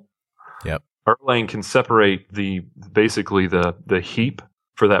immutable. Yep. Erlang can separate basically the heap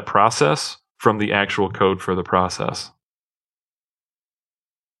for that process from the actual code for the process.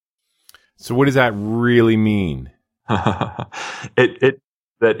 So what does that really mean? It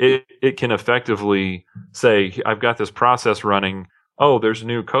can effectively say, I've got this process running. Oh, there's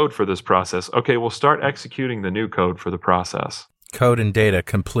new code for this process. Okay, we'll start executing the new code for the process. Code and data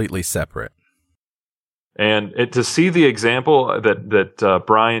completely separate. And to see the example that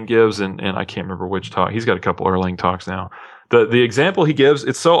Brian gives, and I can't remember which talk. He's got a couple Erlang talks now. The example he gives,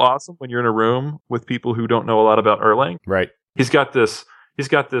 it's so awesome when you're in a room with people who don't know a lot about Erlang. Right. He's got this he's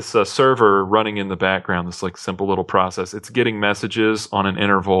got this server running in the background, this like simple little process. It's getting messages on an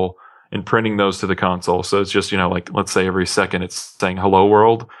interval and printing those to the console. So it's just, like let's say every second it's saying hello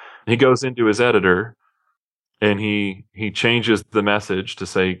world. He goes into his editor and he changes the message to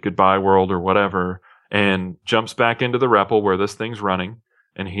say goodbye world or whatever, and jumps back into the REPL where this thing's running,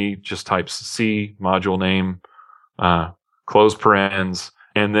 and he just types C module name, close parens,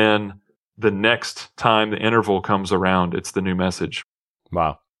 and then the next time the interval comes around, it's the new message.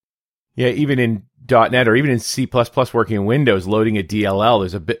 Wow. Yeah, even in .NET or even in C++ working in Windows, loading a DLL,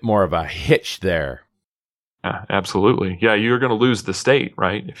 there's a bit more of a hitch there. Yeah, absolutely. Yeah, you're going to lose the state,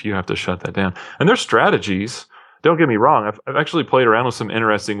 right, if you have to shut that down. And there's strategies. Don't get me wrong. I've actually played around with some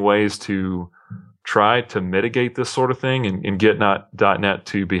interesting ways to try to mitigate this sort of thing and get .NET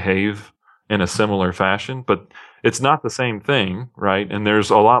to behave in a similar fashion. But it's not the same thing, right? And there's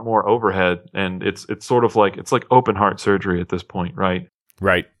a lot more overhead. And it's sort of like, it's like open heart surgery at this point, right?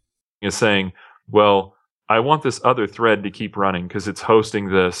 Right. It's saying, well, I want this other thread to keep running because it's hosting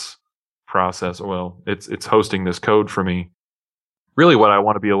this process. Well, it's hosting this code for me. Really what I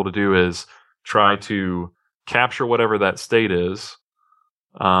want to be able to do is try to capture whatever that state is,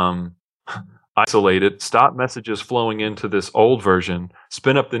 isolate it, stop messages flowing into this old version,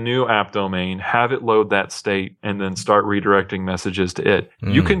 spin up the new app domain, have it load that state, and then start redirecting messages to it.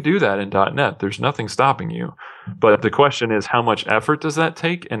 You can do that in .NET. There's nothing stopping you. But the question is, how much effort does that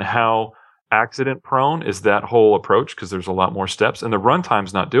take, and how accident prone is that whole approach? Because there's a lot more steps, and the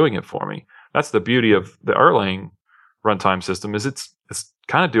runtime's not doing it for me. That's the beauty of the Erlang runtime system, is it's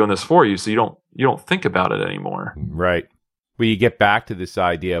kind of doing this for you, so you don't think about it anymore. Right. Well, you get back to this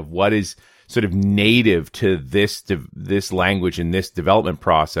idea of what is sort of native to this language and this development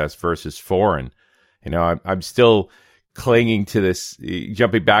process versus foreign. I'm still clinging to this,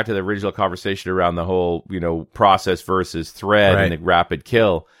 jumping back to the original conversation around the whole, process versus thread and the rapid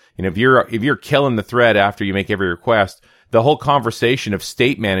kill. If you're killing the thread after you make every request, the whole conversation of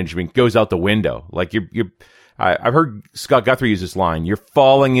state management goes out the window. Like I've heard Scott Guthrie use this line: "You're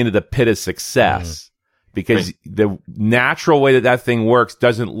falling into the pit of success." Because the natural way that thing works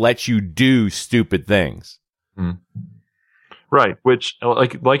doesn't let you do stupid things. Right. Which,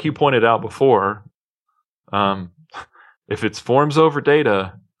 like you pointed out before, if it's forms over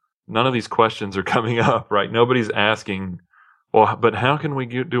data, none of these questions are coming up, right? Nobody's asking, well, but how can we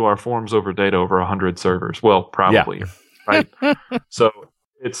do our forms over data over 100 servers? Well, probably, right? So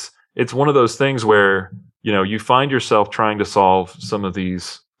it's one of those things where, you find yourself trying to solve some of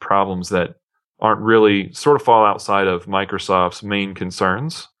these problems that aren't really sort of fall outside of Microsoft's main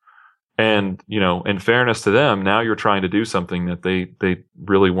concerns. And, in fairness to them, now you're trying to do something that they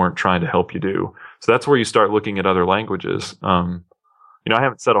really weren't trying to help you do. So that's where you start looking at other languages. I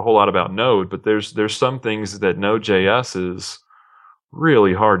haven't said a whole lot about Node, but there's some things that Node.js is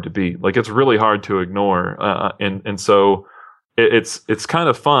really hard to beat. Like, it's really hard to ignore. And so it's kind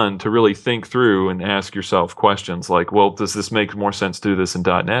of fun to really think through and ask yourself questions like, well, does this make more sense to do this in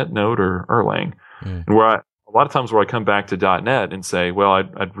 .NET, Node, or Erlang? And a lot of times where I come back to .NET and say, well,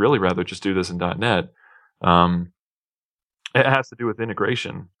 I'd really rather just do this in .NET. It has to do with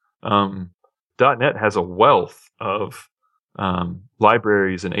integration. .NET has a wealth of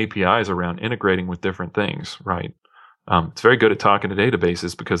libraries and APIs around integrating with different things, right? It's very good at talking to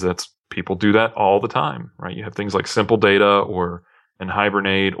databases because people do that all the time, right? You have things like Simple Data and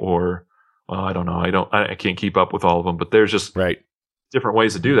Hibernate, or I don't know, I can't keep up with all of them, but there's just different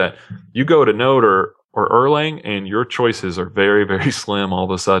ways to do that. You go to Node or Erlang, and your choices are very, very slim all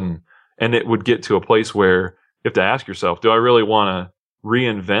of a sudden, and it would get to a place where you have to ask yourself, do I really want to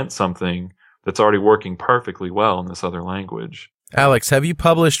reinvent something that's already working perfectly well in this other language? Alex, have you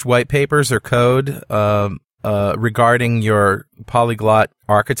published white papers or code regarding your polyglot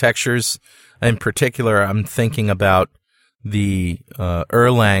architectures? In particular, I'm thinking about the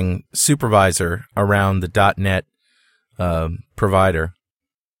Erlang supervisor around the .NET provider.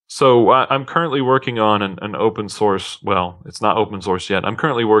 So I'm currently working on an open source. Well, it's not open source yet. I'm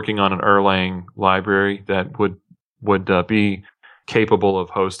currently working on an Erlang library that would be capable of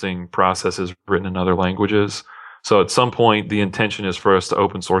hosting processes written in other languages. So at some point, the intention is for us to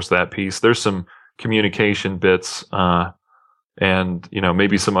open source that piece. There's some communication bits and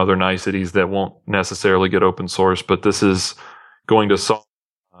maybe some other niceties that won't necessarily get open source, but this is going to solve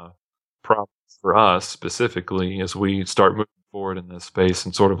problems for us specifically as we start moving forward in this space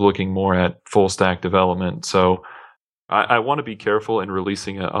and sort of looking more at full stack development. So I want to be careful in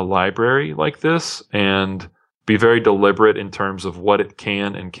releasing a library like this and be very deliberate in terms of what it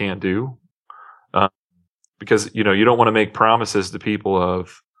can and can't do, because you don't want to make promises to people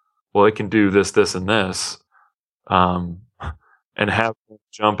of, well, it can do this, this, and this, and have them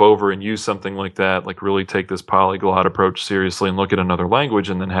jump over and use something like that, like really take this polyglot approach seriously and look at another language,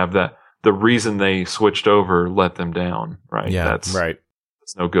 and then have that the reason they switched over let them down, right? Yeah, that's right.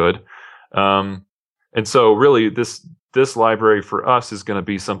 That's no good. And so really this library for us is going to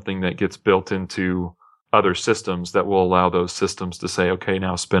be something that gets built into other systems that will allow those systems to say, okay,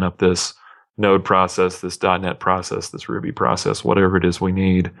 now spin up this Node process, this .NET process, this Ruby process, whatever it is we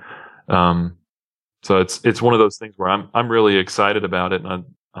need. So it's one of those things where I'm really excited about it, and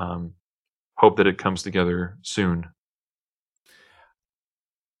I hope that it comes together soon.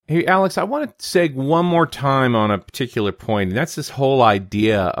 Hey, Alex, I want to seg one more time on a particular point, and that's this whole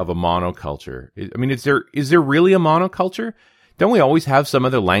idea of a monoculture. I mean, is there really a monoculture? Don't we always have some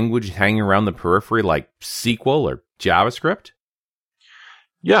other language hanging around the periphery, like SQL or JavaScript?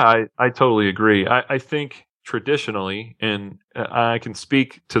 Yeah, I totally agree. I think traditionally, and I can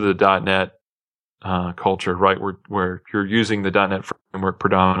speak to the .NET culture, right, where you're using the .NET framework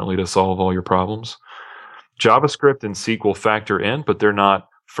predominantly to solve all your problems. JavaScript and SQL factor in, but they're not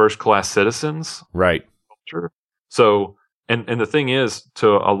first-class citizens. Right. Culture. So, and the thing is,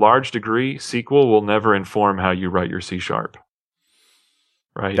 to a large degree, SQL will never inform how you write your C#.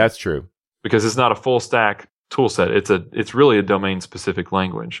 Right? That's true. Because it's not a full stack tool set. It's really a domain-specific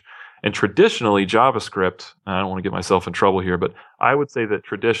language. And traditionally, JavaScript, I don't want to get myself in trouble here, but I would say that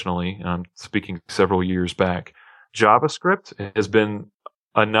traditionally, and I'm speaking several years back, JavaScript has been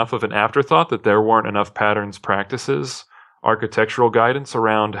enough of an afterthought that there weren't enough patterns, practices, architectural guidance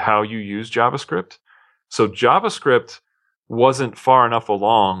around how you use JavaScript. So JavaScript wasn't far enough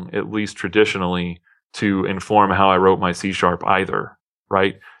along, at least traditionally, to inform how I wrote my C# either,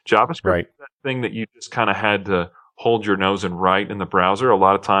 right? JavaScript is that thing that you just kind of had to hold your nose and write in the browser. A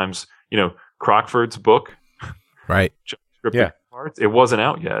lot of times, Crockford's book, right? JavaScript parts, it wasn't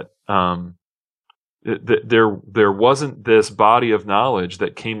out yet. There wasn't this body of knowledge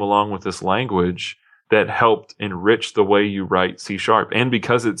that came along with this language that helped enrich the way you write C#. And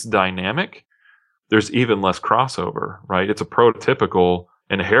because it's dynamic, there's even less crossover, right? It's a prototypical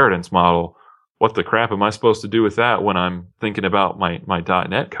inheritance model. What the crap am I supposed to do with that when I'm thinking about my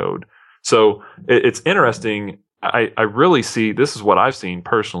 .NET code? So it's interesting. I really see, this is what I've seen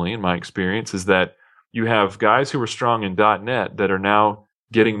personally in my experience, is that you have guys who are strong in .NET that are now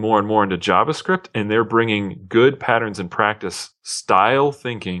getting more and more into JavaScript, and they're bringing good patterns and practice style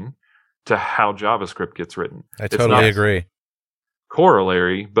thinking to how JavaScript gets written. I totally agree.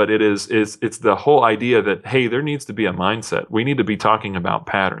 Corollary, but it's the whole idea that, hey, there needs to be a mindset. We need to be talking about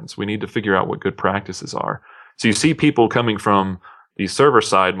patterns. We need to figure out what good practices are. So you see people coming from these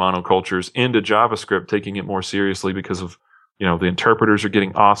server-side monocultures into JavaScript, taking it more seriously because of, the interpreters are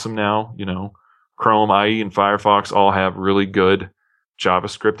getting awesome now. Chrome, IE, and Firefox all have really good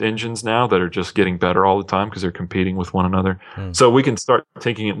JavaScript engines now that are just getting better all the time because they're competing with one another. So we can start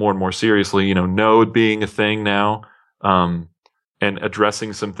taking it more and more seriously, Node being a thing now, and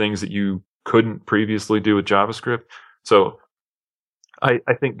addressing some things that you couldn't previously do with JavaScript. So I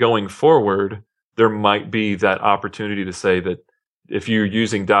think going forward, there might be that opportunity to say that if you're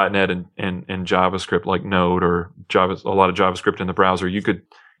using .NET and JavaScript like Node or a lot of JavaScript in the browser, you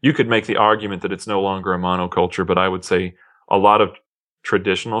could make the argument that it's no longer a monoculture. But I would say a lot of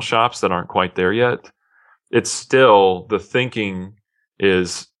traditional shops that aren't quite there yet, it's still, the thinking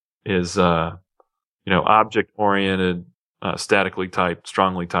is object oriented, statically typed,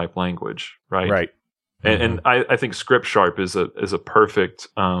 strongly typed language, right? Right. And I think Script Sharp is a perfect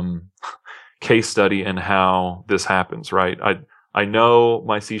case study in how this happens, right? I know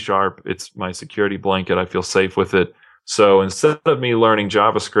my C#, it's my security blanket. I feel safe with it. So instead of me learning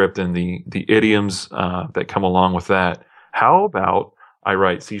JavaScript and the idioms that come along with that, how about I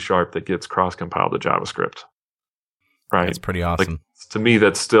write C# that gets cross-compiled to JavaScript? Right. That's pretty awesome. Like, to me,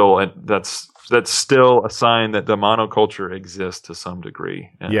 that's still a sign that the monoculture exists to some degree.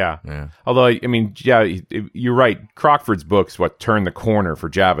 Yeah. Although, you're right. Crockford's book's what turned the corner for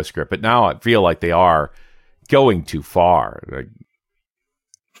JavaScript, but now I feel like they are going too far.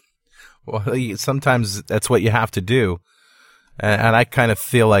 Well, sometimes that's what you have to do. And I kind of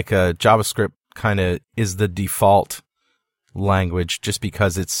feel like JavaScript kind of is the default language just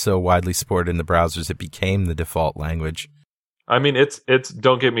because it's so widely supported in the browsers. It became the default language. I mean, it's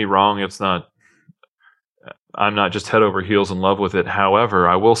don't get me wrong. I'm not just head over heels in love with it. However,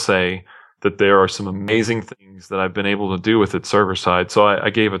 I will say that there are some amazing things that I've been able to do with it server side. So I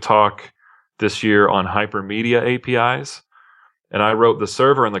gave a talk this year on hypermedia APIs, and I wrote the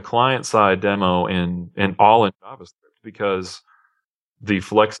server and the client side demo in JavaScript because the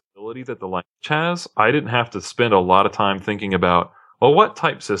flexibility that the language has, I didn't have to spend a lot of time thinking about, well, what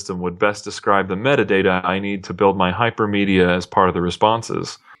type system would best describe the metadata I need to build my hypermedia as part of the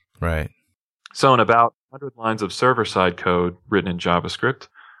responses? Right. So in about 100 lines of server-side code written in JavaScript,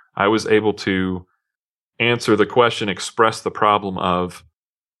 I was able to answer the question, express the problem of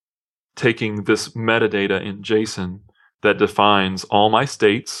taking this metadata in JSON that defines all my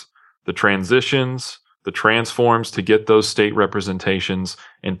states, the transitions, the transforms to get those state representations,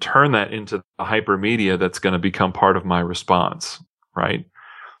 and turn that into the hypermedia that's going to become part of my response, right?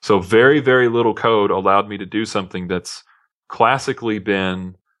 So very, very little code allowed me to do something that's classically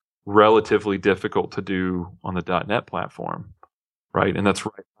been relatively difficult to do on the .NET platform, right? And that's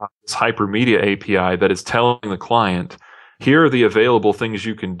right, this hypermedia API that is telling the client, here are the available things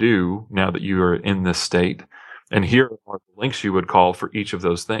you can do now that you are in this state, and here are the links you would call for each of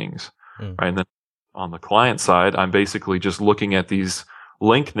those things, right? And then on the client side, I'm basically just looking at these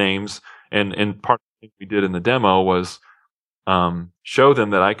link names, and part of the thing we did in the demo was show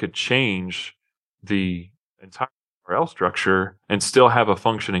them that I could change the entire URL structure and still have a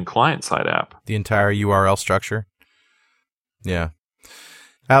functioning client-side app. The entire URL structure? Yeah.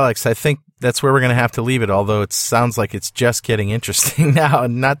 Alex, I think that's where we're going to have to leave it, although it sounds like it's just getting interesting now.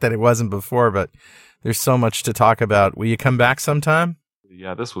 Not that it wasn't before, but there's so much to talk about. Will you come back sometime?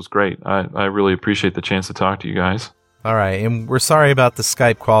 Yeah, this was great. I really appreciate the chance to talk to you guys. All right, and we're sorry about the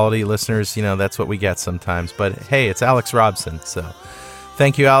Skype quality, listeners. You know, that's what we get sometimes. But hey, it's Alex Robson, so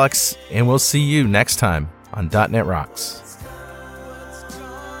thank you, Alex, and we'll see you next time on .NET Rocks.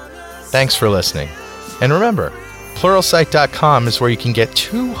 Thanks for listening. And remember, Pluralsight.com is where you can get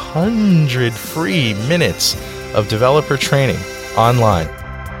 200 free minutes of developer training online.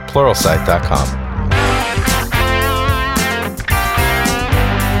 Pluralsight.com.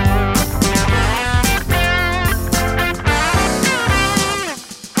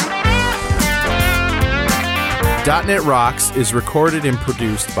 .NET Rocks is recorded and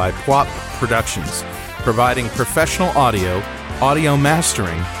produced by PWOP Productions, providing professional audio, audio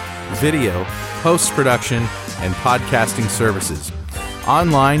mastering, video, post-production, and podcasting services.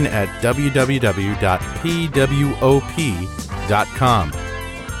 Online at www.pwop.com.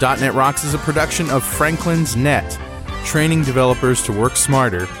 .NET Rocks is a production of Franklin's Net, training developers to work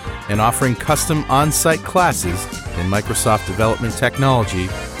smarter and offering custom on-site classes in Microsoft development technology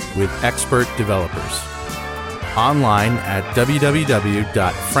with expert developers. Online at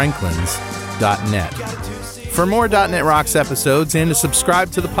www.franklins.net. For more .NET Rocks episodes and to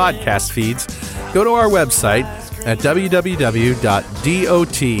subscribe to the podcast feeds, go to our website at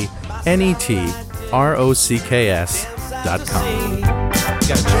www.dotnetrocks.com. Got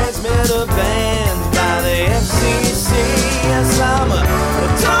a transmitter banned by the FCC. Yes, I'm a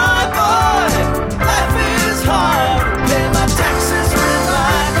toy boy.